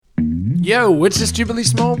Yo, it's a Stupidly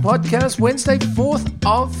Small Podcast, Wednesday, 4th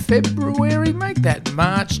of February. Make that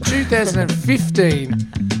March 2015.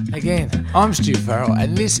 Again, I'm Stu Farrell,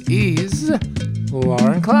 and this is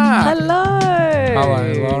Lauren Clark. Hello.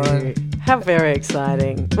 Hello, Lauren. How very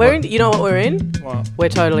exciting. We're in, you know what we're in? What? We're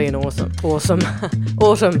totally in autumn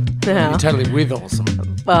now. You're totally with awesome.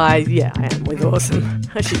 Yeah, I am with awesome.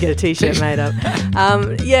 I should get a t-shirt made up.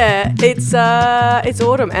 It's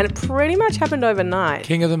autumn, and it pretty much happened overnight.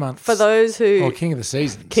 King of the month. For those who... Or king of the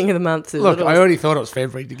seasons. King of the month. Look, I already thought it was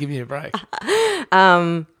February, to give you a break.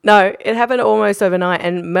 No, it happened almost overnight,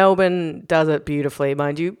 and Melbourne does it beautifully,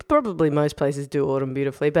 mind you. Probably most places do autumn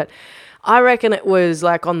beautifully, but I reckon it was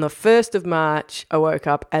like on the 1st of March, I woke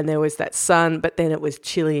up and there was that sun, but then it was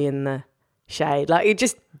chilly in the shade. Like it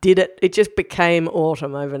just did it. It just became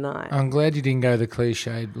autumn overnight. I'm glad you didn't go the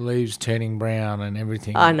cliched leaves turning brown and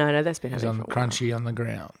everything. Oh, no, that's been happening for a while. Crunchy on the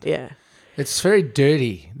ground. Yeah. It's very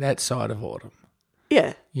dirty, that side of autumn.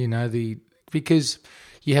 Yeah. You know, because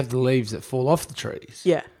you have the leaves that fall off the trees.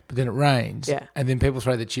 Yeah. But then it rains, Yeah. and then people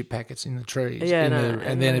throw the chip packets in the trees. Yeah,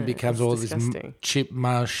 and then it becomes all disgusting. this chip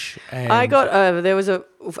mush. And I got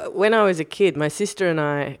when I was a kid, my sister and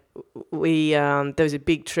I, there was a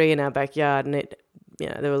big tree in our backyard, and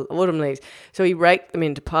there were autumn leaves. So we raked them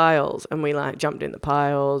into piles, and we like jumped in the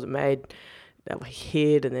piles and we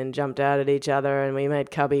hid and then jumped out at each other, and we made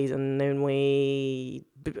cubbies, and then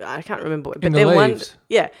I can't remember what. But then leaves.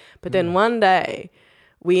 Then one day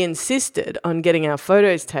we insisted on getting our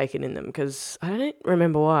photos taken in them because I don't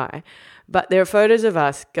remember why, but there are photos of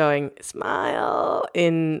us going, smile,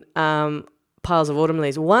 in piles of autumn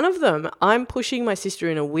leaves. One of them, I'm pushing my sister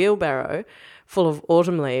in a wheelbarrow full of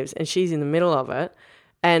autumn leaves, and she's in the middle of it,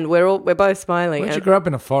 and we're both smiling. Where'd you grow up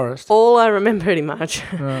in a forest? All I remember pretty much,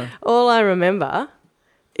 Right. all I remember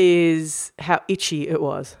is how itchy it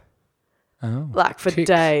was. Oh, like for ticks.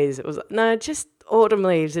 days. It was just autumn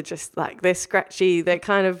leaves are just like, they're scratchy. They're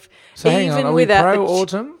kind of, So hang on, are we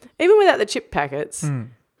pro-autumn? Even without the chip packets,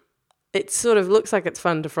 it sort of looks like it's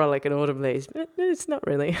fun to frolic in autumn leaves, but it's not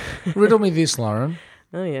really. Riddle me this, Lauren.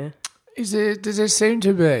 Oh, yeah. Does there seem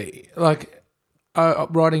to be, like,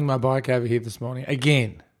 riding my bike over here this morning,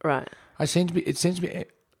 again, Right. it seems to be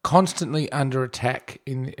constantly under attack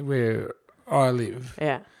in where I live.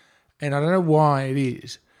 Yeah. And I don't know why it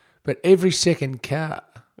is, but every second car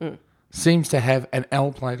seems to have an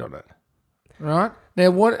L plate on it. Right? Now,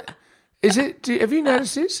 what is it? Have you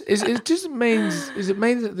noticed this? Does it mean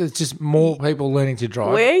that there's just more people learning to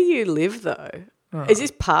drive? Where you live, though, is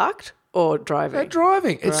this parked or driving? They're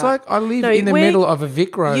driving. It's Right. like I live in the middle of a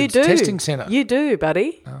Vic You Roads do. testing centre. You do,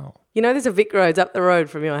 buddy. Oh. You know there's a Vic Roads up the road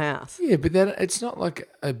from your house. Yeah, but it's not like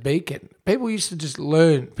a beacon. People used to just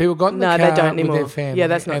learn. People got in the No, car they don't with anymore. their family. Yeah,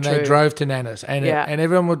 that's not and true. they drove to Nana's. And, Yeah. and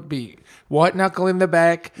everyone would be white knuckle in the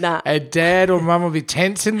back. Nah. And dad or mum would be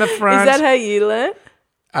tense in the front. Is that how you learn?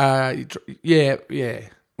 Yeah.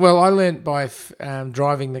 Well, I learnt by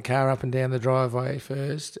driving the car up and down the driveway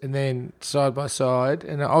first, and then side by side.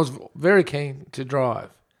 And I was very keen to drive.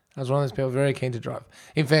 I was one of those people very keen to drive.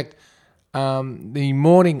 In fact, the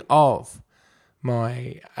morning of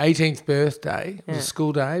my 18th birthday, it was a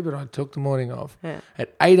school day, but I took the morning off. Yeah.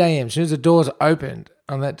 At 8 a.m., as soon as the doors opened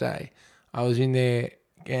on that day, I was in there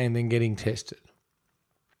and then getting tested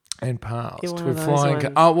and passed. You're one with of those flying.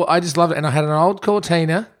 ones. Oh, well, I just loved it. And I had an old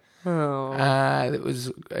Cortina. Oh.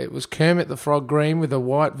 It was Kermit the Frog green with a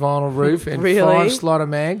white vinyl roof and Really? 5 slaughter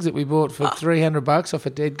mags that we bought for $300 off a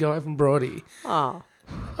dead guy from Broadie. Oh.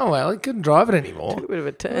 Oh, well, he couldn't drive it anymore. Took a bit of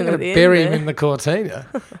a turn I'm at going the to end bury him there. in the Cortina.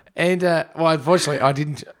 And, unfortunately, I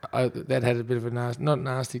didn't. That had a bit of a not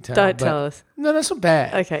nasty tale. Don't but- tell us. No, that's not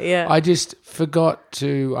bad. Okay, yeah. I just forgot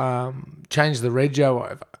to change the rego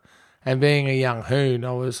over. And being a young hoon,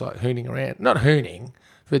 I was like hooning around. Not hooning,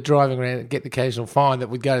 but driving around and get the occasional fine that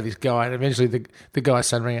would go to this guy. And eventually the guy's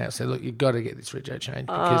son rang out and said, look, you've got to get this rego changed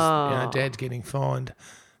because Dad's getting fined.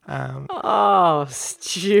 Oh,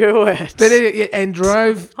 Stuart. But and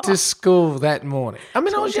drove to school that morning. I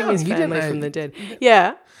mean, I was Taunting young. his You didn't family know. from the dead.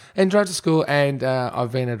 Yeah. And drove to school, and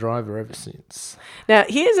I've been a driver ever since. Now,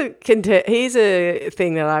 here's a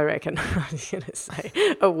thing that I reckon. I was going to say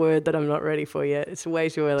a word that I'm not ready for yet. It's way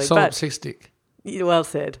too early. Solipsistic. But well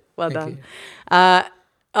said. Well Thank done.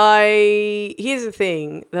 Here's the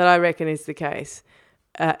thing that I reckon is the case.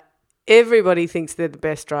 Everybody thinks they're the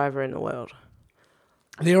best driver in the world.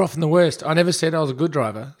 They're often the worst. I never said I was a good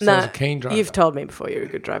driver. So I was a keen driver. You've told me before you're a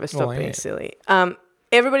good driver. Stop Well, being yeah. silly.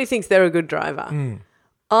 Everybody thinks they're a good driver.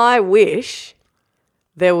 I wish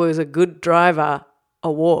there was a good driver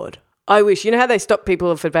award. I wish. You know how they stop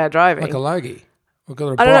people for bad driving? Like a Logie. We've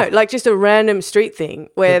got a I don't bike. know, like just a random street thing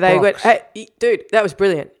where The they went, box. hey, dude, that was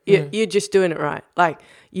brilliant. You're just doing it right. Like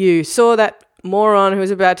you saw that moron who was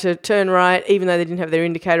about to turn right, even though they didn't have their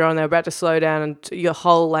indicator on, they were about to slow down and your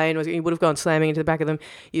whole lane you would have gone slamming into the back of them.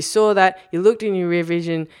 You saw that, you looked in your rear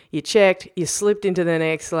vision, you checked, you slipped into the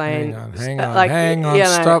next lane. Hang on, you know,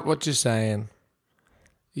 stop what you're saying.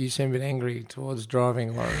 You seem a bit angry towards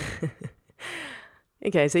driving, Lauren.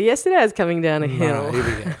 Okay, so yesterday I was coming down a hill. No, here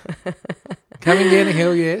we go. Coming down a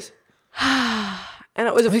hill, yes. And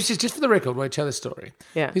it was This is just for the record, we'll tell the story.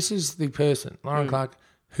 Yeah. This is the person, Lauren Clark,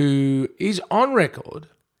 who is on record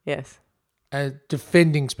Yes. as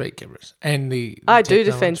defending speed cameras and the I do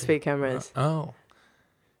defend technology. speed cameras. Oh.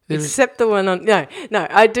 There is- Except the one on... No,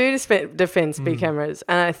 I do defend speed cameras,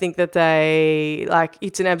 and I think that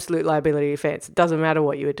it's an absolute liability offence. It doesn't matter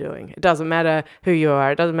what you are doing. It doesn't matter who you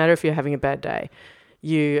are. It doesn't matter if you're having a bad day.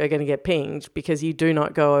 You are going to get pinged because you do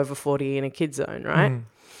not go over 40 in a kid zone, right?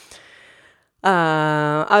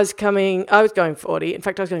 I was going 40. In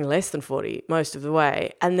fact, I was going less than 40 most of the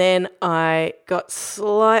way. And then I got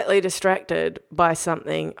slightly distracted by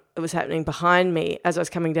something that was happening behind me as I was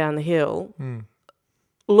coming down the hill.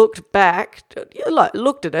 Looked back,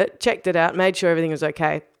 looked at it, checked it out, made sure everything was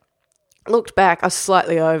okay. Looked back, I was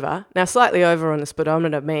slightly over. Now, slightly over on the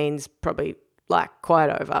speedometer means probably quite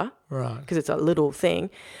over. Right. Because it's a little thing.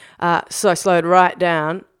 So I slowed right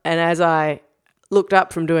down, and as I looked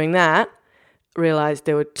up from doing that, realised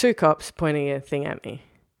there were two cops pointing a thing at me.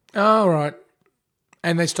 Oh, right.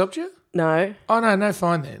 And they stopped you? No. Oh, no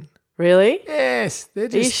fine then. Really? Yes. They're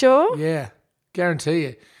just, Are you sure? Yeah. Guarantee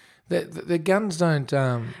you. The guns don't...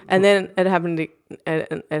 And then it happened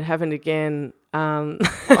again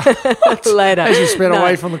later. As you sped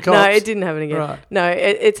away from the cops? No, it didn't happen again. Right. No,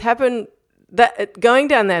 it's happened... going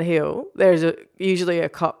down that hill, there's usually a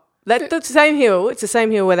cop. That's the same hill. It's the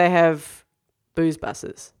same hill where they have booze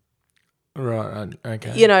buses. Right,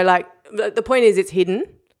 okay. You know, the point is it's hidden.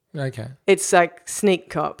 Okay. It's like sneak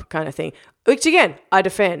cop kind of thing, which again, I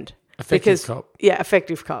defend. Effective cop. Yeah,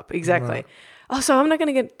 effective cop, exactly. Right. Oh, so I'm not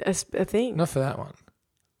going to get a thing. Not for that one.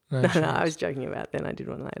 No, I was joking about then. I did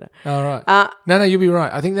one later. All right. No, you'll be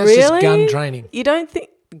right. I think that's Really? just gun training. You don't think...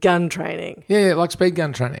 Gun training? Yeah, like speed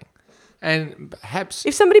gun training. And perhaps...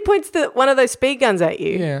 If somebody points one of those speed guns at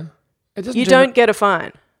you, Yeah. It doesn't you don't get a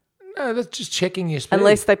fine No, that's just checking your speed.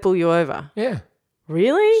 unless they pull you over. Yeah.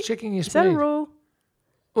 Really? It's checking your Is speed. that a rule?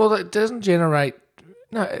 Well, it doesn't generate...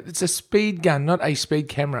 No, it's a speed gun, not a speed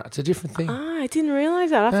camera. It's a different thing. I didn't realise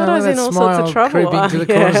that. I Oh, thought I was in that all sorts smile of trouble. creeping to the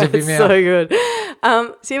corners of your it's mouth. so good.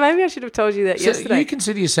 See, maybe I should have told you that So yesterday. you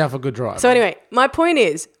consider yourself a good driver. So anyway, my point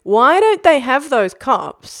is, why don't they have those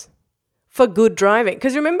cops for good driving?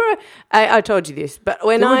 Because remember, I told you this, but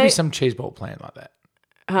when there would be some cheeseball plan like that.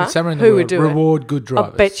 Huh? Somewhere in the Who world, would do reward good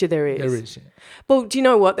drivers. I'll bet you there is. There is, yeah. Well, do you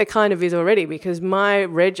know what? There kind of is already, because my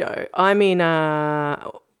rego,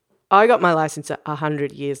 I got my license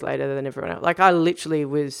 100 years later than everyone else. I literally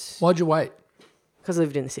was... Why'd you wait? Because I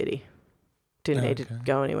lived in the city. Didn't need to Okay.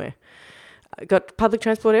 go anywhere. I got public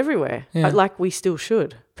transport everywhere. Yeah. We still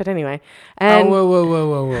should. But anyway. And Whoa.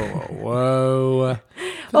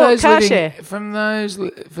 car share. For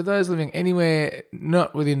those living anywhere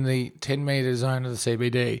not within the 10-metre zone of the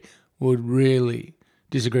CBD would really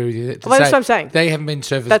disagree with you. Well, that's what I'm saying. They haven't been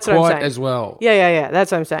serviced That's what I'm quite saying. as well. Yeah.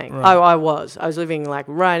 That's what I'm saying. Right. I was living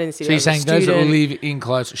right in the city. So you're I was a saying those that student. live in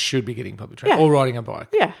close should be getting public transport Yeah. or riding a bike?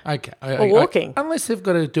 Yeah. Okay. Or walking. Unless they've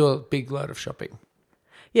got to do a big load of shopping.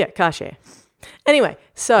 Yeah, car share. Anyway,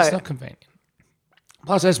 so... It's not convenient.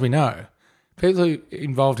 Plus, as we know, people who are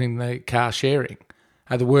involved in the car sharing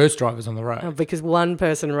are the worst drivers on the road. because one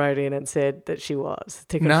person wrote in and said that she was,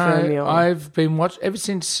 to confirm No, your... I've been watching ever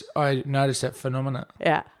since I noticed that phenomena.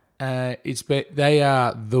 Yeah. They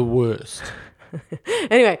are the worst.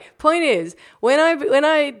 Anyway, point is, when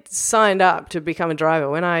I signed up to become a driver,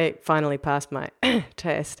 when I finally passed my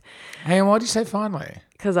test, Hey, and why do you say finally?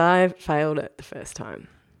 because I failed it the first time.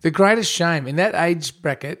 The greatest shame in that age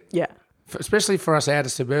bracket, Yeah. especially for us outer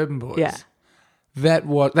suburban boys, Yeah. that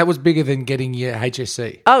was bigger than getting your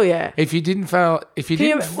HSC. Oh, yeah. If you didn't fail,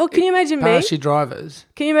 Can you imagine me? pass your drivers,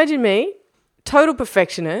 Can you imagine me? Total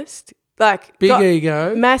perfectionist. big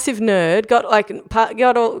ego. Massive nerd. Got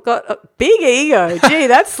a big ego. Gee,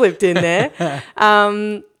 that slipped in there.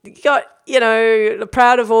 Got,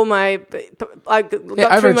 proud of all my... I got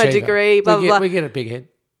through my overachiever. degree, blah, blah, blah. We get a big head.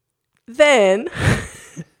 Then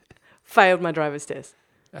failed my driver's test.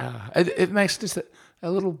 It makes just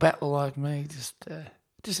a little battler like me just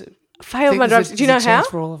Failed think my there's driver's... a- Do you know there's a how? chance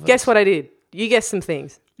for all of us. Guess what I did? You guess some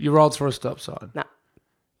things. you rolled through a stop sign. No.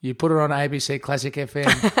 You put it on ABC Classic FM.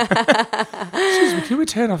 Excuse me, can we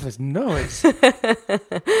turn off this noise?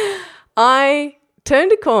 I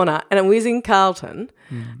turned a corner and it was in Carlton,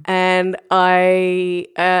 and I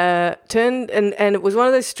turned and it was one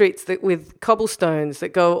of those streets that with cobblestones that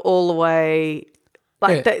go all the way,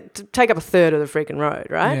 like they take up a third of the freaking road,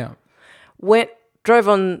 right? Yeah. Drove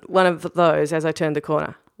on one of those as I turned the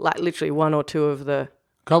corner, like literally one or two of the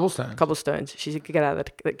Cobblestones. She said, "Get out of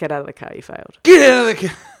the car. You failed." Get out of the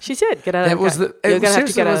car. She said, "Get out of the car."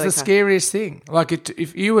 It was the scariest thing. Like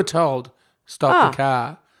if you were told stop the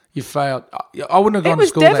car, you failed. I wouldn't have gone to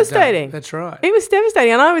school devastating. that day. That's right. It was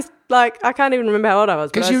devastating, and I was like, I can't even remember how old I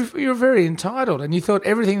was. Because you were very entitled, and you thought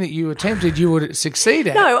everything that you attempted, you would succeed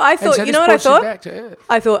at. No, I thought. So you know what I thought? Back to earth.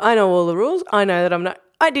 I thought I know all the rules. I know that I'm not.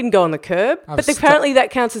 I didn't go on the curb, but apparently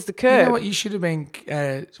that counts as the curb. You know what? You should have been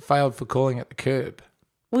failed for calling it the curb.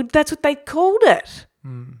 Well, that's what they called it.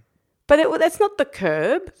 But that's not the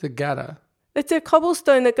curb. The gutter. It's a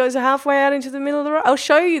cobblestone that goes halfway out into the middle of the road. I'll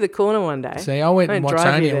show you the corner one day. See, I went in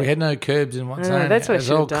Watsonia. We had no curbs in Watsonia. That's what it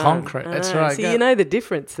was all concrete. That's right. So you know the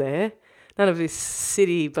difference there. None of this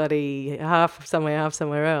city bloody half somewhere else.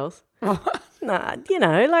 Nah, you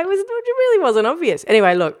know, like it really wasn't obvious.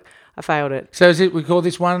 Anyway, look, I failed it. So we call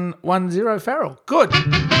this 1-0 Farrell. Good.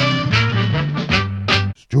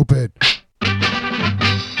 Stupid.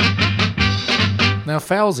 Now,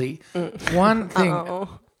 Falsey, one thing.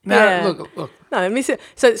 Look. No, miss it.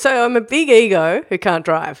 So I'm a big ego who can't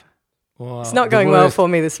drive. Well, it's not going well for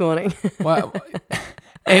me this morning. Well,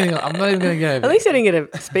 anyway, I'm not even going to go over At least I didn't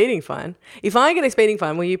get a speeding fine. If I get a speeding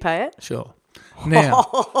fine, will you pay it? Sure.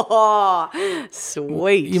 Now,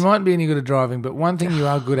 sweet. You mightn't be any good at driving, but one thing you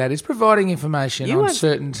are good at is providing information on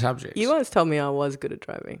certain subjects. You once told me I was good at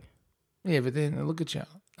driving. Yeah, but then look at you.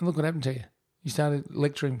 And look what happened to you. You started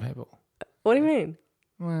lecturing people. What do you mean?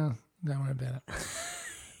 Well, don't worry about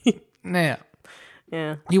it. Now,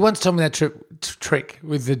 yeah, you once told me that trick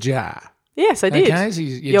with the jar. Yes, I did. Okay, so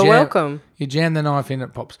You're welcome. You jam the knife in,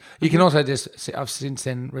 it pops. You can also I've since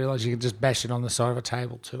then realised you can just bash it on the side of a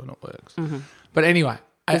table too and it works. But anyway.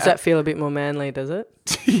 Does that feel a bit more manly, does it?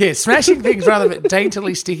 Yeah, smashing things rather than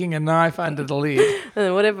daintily sticking a knife under the lid. And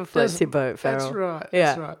then whatever floats your boat, Farrell. That's right.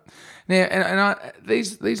 Yeah. That's right. Now,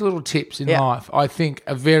 these little tips in life, I think,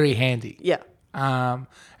 are very handy. Yeah.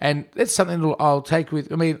 And that's something that I'll take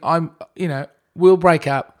with. I mean, we'll break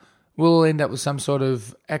up. We'll end up with some sort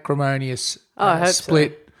of acrimonious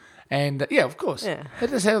split. So. And of course. Yeah.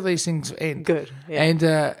 That's how these things end. Good. Yeah. And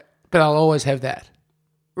but I'll always have that.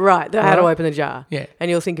 Right. How to open the jar. Yeah. And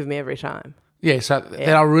you'll think of me every time. Yeah, so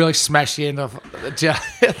then I'll really smash the end off the jar.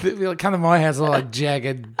 They'll come to my house all like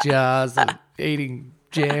jagged jars and eating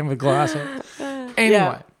jam with glass.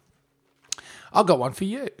 Anyway, I've got one for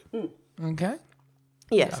you. Okay?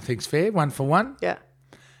 Yes. I think it's fair. 1 for 1. Yeah.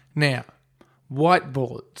 Now,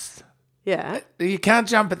 whiteboards. Yeah. You can't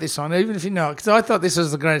jump at this one, even if you know it, because I thought this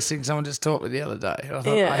was the greatest thing someone just taught me the other day. I thought,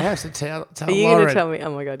 I have to tell Are you going to tell me?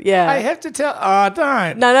 Oh, my God. Yeah. I have to tell. Oh,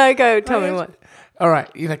 don't. No, go. Tell me what. All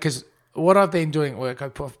right. Because what I've been doing at work, I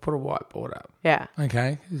put a whiteboard up. Yeah.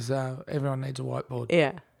 Okay? Because everyone needs a whiteboard.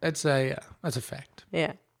 Yeah. That's a fact.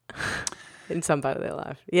 Yeah. In some part of their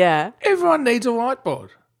life. Yeah. Everyone needs a whiteboard.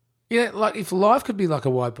 Like if life could be like a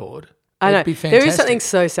whiteboard, I know. it'd be fantastic. There is something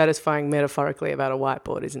so satisfying metaphorically about a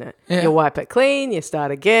whiteboard, isn't it? Yeah. You wipe it clean, you start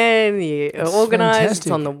again, you organise, it's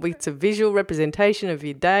it's a visual representation of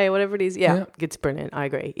your day or whatever it is. Yeah, it's brilliant. I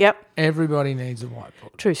agree. Yep. Everybody needs a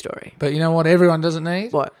whiteboard. True story. But you know what everyone doesn't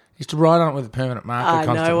need? What? Is to write on it with a permanent marker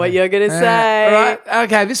constantly. I know what you're going to say. All right.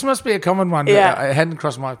 Okay, this must be a common one that I hadn't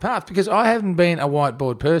crossed my path because I haven't been a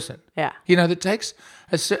whiteboard person. Yeah. That takes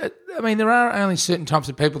there are only certain types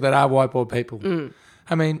of people that are whiteboard people.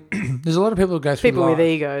 I mean, there's a lot of people who go through people life. with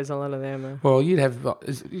egos, a lot of them are. Well, you've got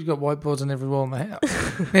whiteboards on every wall in the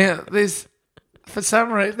house. Now, for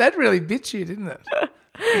some reason, that really bit you, didn't it?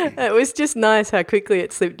 It was just nice how quickly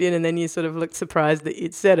it slipped in and then you sort of looked surprised that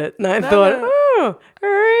you'd said it. And I thought, oh,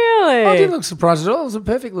 really? I didn't look surprised at all. It was a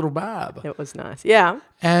perfect little barb. It was nice. Yeah.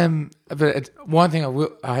 But one thing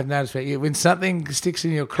I have noticed about you, when something sticks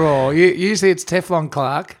in your craw, usually it's Teflon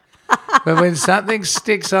Clark. But when something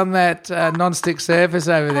sticks on that non-stick surface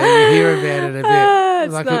over there, you hear about it a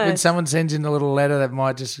bit. Like nice. When someone sends in a little letter that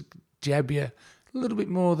might just jab you a little bit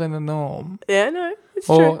more than the norm. Yeah, no, it's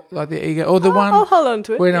or true. Like the ego, or the one. I'll hold on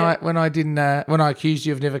to it. When I accused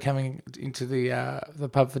you of never coming into the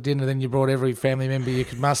pub for dinner, then you brought every family member you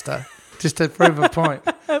could muster. Just to prove a point.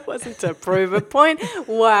 It wasn't to prove a point.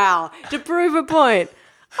 Wow, to prove a point.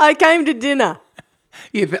 I came to dinner.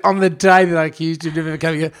 Yeah, on the day that I accused you of never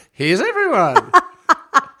coming, here's everyone.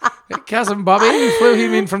 Cousin Bobby, we flew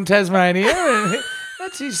him in from Tasmania, and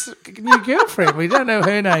That's his new girlfriend. We don't know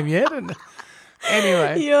her name yet. And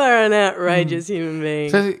anyway. You are an outrageous human being.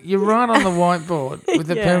 So you write on the whiteboard with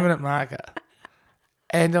a Yeah. permanent marker.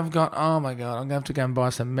 And I've gone, oh, my God, I'm going to have to go and buy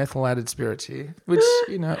some methylated spirits here, which,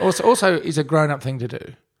 also is a grown-up thing to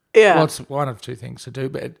do. Yeah. Well, it's one of two things to do,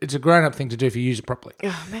 but it's a grown-up thing to do if you use it properly.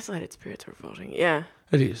 Oh, methylated spirits are revolting. Yeah.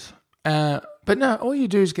 It is. But no, all you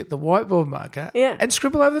do is get the whiteboard marker and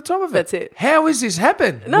scribble over the top of it. That's it. How has this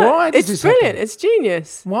happened? No, Why does it's this brilliant. happen? It's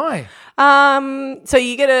genius. Why? So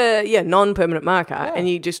you get a non-permanent marker and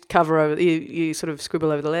you just cover over, you sort of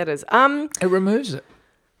scribble over the letters. It removes it.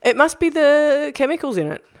 It must be the chemicals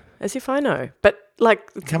in it, as if I know. But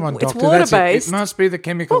Come on, it's doctor. That's water-based. it. It must be the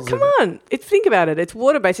chemicals. Well, come on. Think about it. It's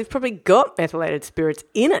water-based. It's probably got methylated spirits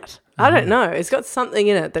in it. I don't know. It's got something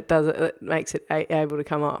in it that makes it able to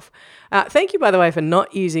come off. Thank you, by the way, for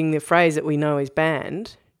not using the phrase that we know is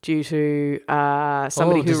banned due to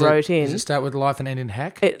somebody who wrote in. Does it start with life and end in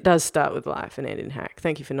hack? It does start with life and end in hack.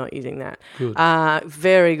 Thank you for not using that. Good.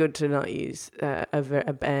 Very good to not use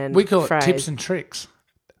a banned We call phrase. it tips and tricks.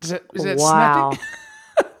 Is that Wow. snappy?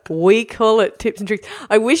 We call it tips and tricks.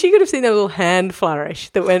 I wish you could have seen that little hand flourish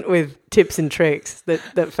that went with tips and tricks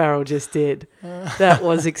that Farrell just did. That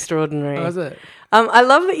was extraordinary. Was it? I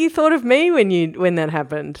love that you thought of me when that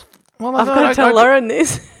happened. Well, I've got to tell Lauren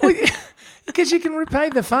this. Because you can repay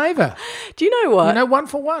the favour. Do you know what? One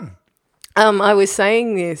for one. I was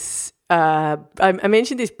saying this. I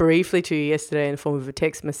mentioned this briefly to you yesterday in the form of a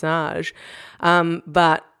text massage,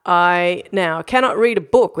 but I now cannot read a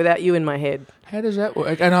book without you in my head. How does that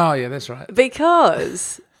work? Oh, yeah, that's right.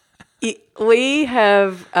 Because we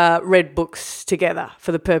have read books together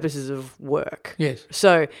for the purposes of work. Yes.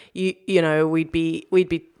 So we'd be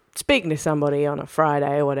speaking to somebody on a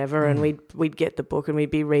Friday or whatever, and we'd get the book and we'd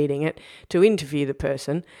be reading it to interview the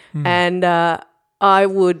person, and I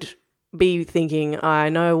would be thinking, I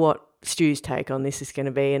know what Stu's take on this is going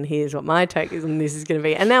to be, and here's what my take is on this is going to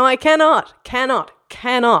be, and now I cannot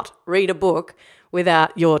read a book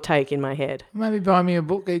without your take in my head. Maybe buy me a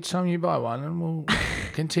book each time you buy one and we'll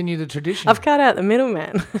continue the tradition. I've cut out the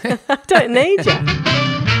middleman. I don't need you.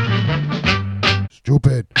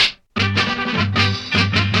 Stupid.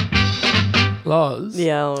 Loz.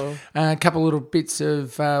 Yeah. A couple little bits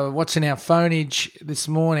of what's in our phoneage this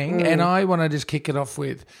morning, and I want to just kick it off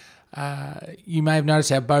with, you may have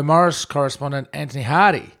noticed our Beau Morris correspondent, Anthony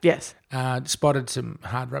Hardy, Yes. spotted some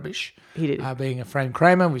hard rubbish. He did. Being a frame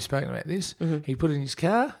Kramer, we've spoken about this. He put it in his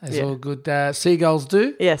car, as all good seagulls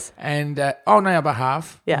do. Yes. And on our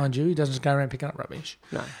behalf, Yeah. mind you, he doesn't just go around picking up rubbish.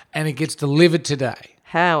 No. And it gets delivered today.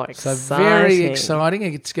 How So exciting. very exciting.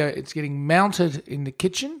 It's getting mounted in the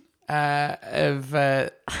kitchen of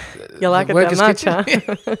You like the it that workers' much,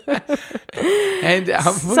 kitchen. huh? And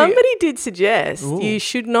Somebody did suggest Ooh. you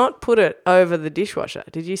should not put it over the dishwasher.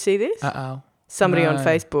 Did you see this? Uh-oh. Somebody on No.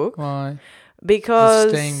 Facebook. Why?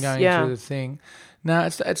 Because The steam going through the thing. No,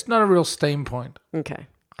 it's not a real steam point. Okay.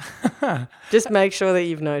 Just make sure that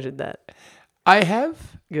you've noted that. I have.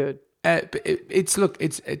 Good. But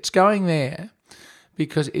it's going there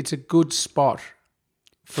because it's a good spot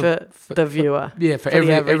For the viewer. Yeah, for the average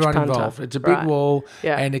everyone punter. involved. It's a big Right. wall,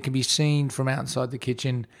 Yeah. and it can be seen from outside the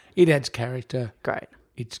kitchen. It adds character. Great.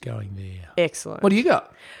 It's going there. Excellent. What do you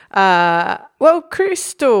got? Well,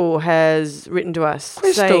 Crystal has written to us.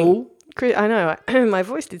 Crystal? I know. My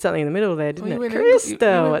voice did something in the middle there, didn't Well, you it? went-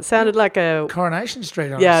 Crystal. you went- It sounded like a... Coronation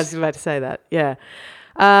Street on Yeah, I us. was about to say that. Yeah.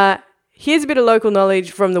 Here's a bit of local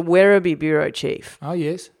knowledge from the Werribee Bureau Chief. Oh,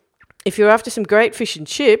 yes. If you're after some great fish and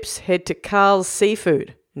chips, head to Carl's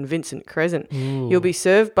Seafood in Vincent Crescent. You'll be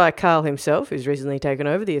served by Carl himself, who's recently taken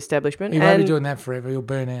over the establishment. He won't be and doing that forever. He'll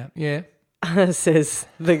burn out. Yeah. says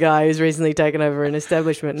the guy who's recently taken over an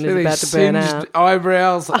establishment and is about to burn out.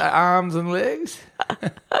 Eyebrows, arms and legs.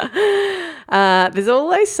 There's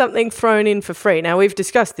always something thrown in for free. Now, we've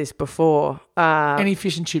discussed this before. Any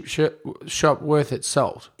fish and chip shop worth its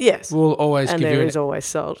salt Yes. will always And give you there an is always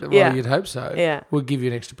salt. Well, Yeah. you'd hope so. Yeah. We'll give you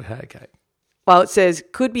an extra potato cake. Well, it says,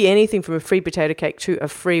 could be anything from a free potato cake to a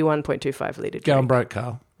free 1.25 litre drink. Go on broke,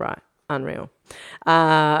 Carl. Right. Unreal.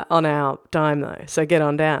 On our dime, though. So get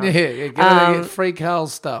on down. Yeah, get free Carl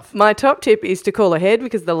stuff. My top tip is to call ahead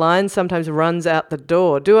because the line sometimes runs out the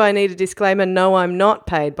door. Do I need a disclaimer? No, I'm not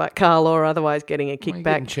paid by Carl or otherwise getting a Well, you're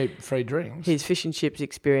getting kickback. cheap free drinks. His fish and chips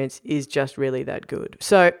experience is just really that good.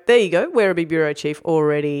 So there you go. Werribee Bureau Chief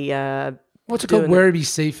already... What's it called? doing Werribee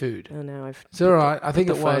Seafood. Oh, no, I've... It's all right. I think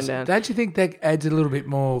put it the phone was. down. Don't you think that adds a little bit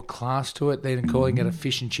more class to it than calling it a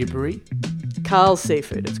fish and chippery? Carl's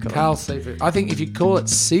Seafood, it's called. Carl's Seafood. I think if you call it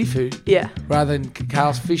seafood Yeah. rather than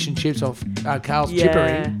Carl's Fish and Chips or Carl's Yeah.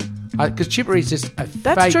 Chippery, Because chippery is just a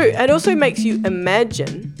That's fake. true. It also makes you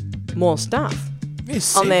imagine more stuff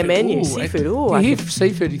Yes, on their seafood. menu. Ooh, Seafood. You Oh, hear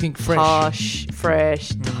seafood, you think fresh. posh, fresh.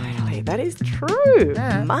 Totally. That is true.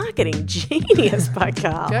 Yeah. Marketing genius by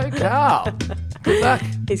Carl. Go, Carl. Good luck.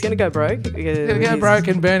 He's going to go broke. You're going to go broke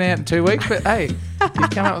and burn out in 2 weeks, but hey, you've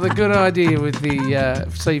come up with a good idea with the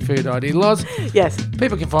seafood idea. Loz, Yes.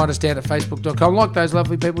 people can find us down at facebook.com like those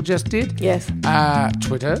lovely people just did. Yes.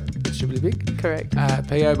 Twitter, Stupidly Big. Correct.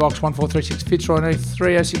 PO Box 1436 Fitzroy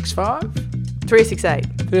 3065. 368.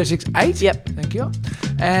 3068. Yep. Thank you.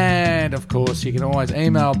 And of course, you can always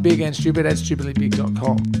email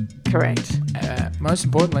bigandstupid@stupidlybig.com. Correct. Most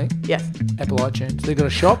importantly, Yes. Apple iTunes. They've got a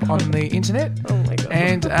shop on the internet. Oh my God.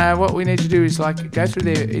 And what we need to do is go through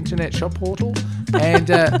their internet shop portal and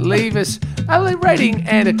leave us a rating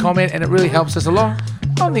and a comment, and it really helps us along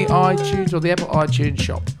on the iTunes or the Apple iTunes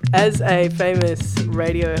shop. As a famous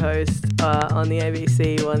radio host on the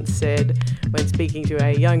ABC once said when speaking to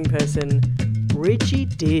a young person, Richie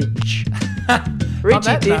Didge. Richie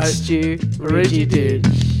that note, Didge, Stu. Richie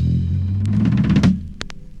Didge.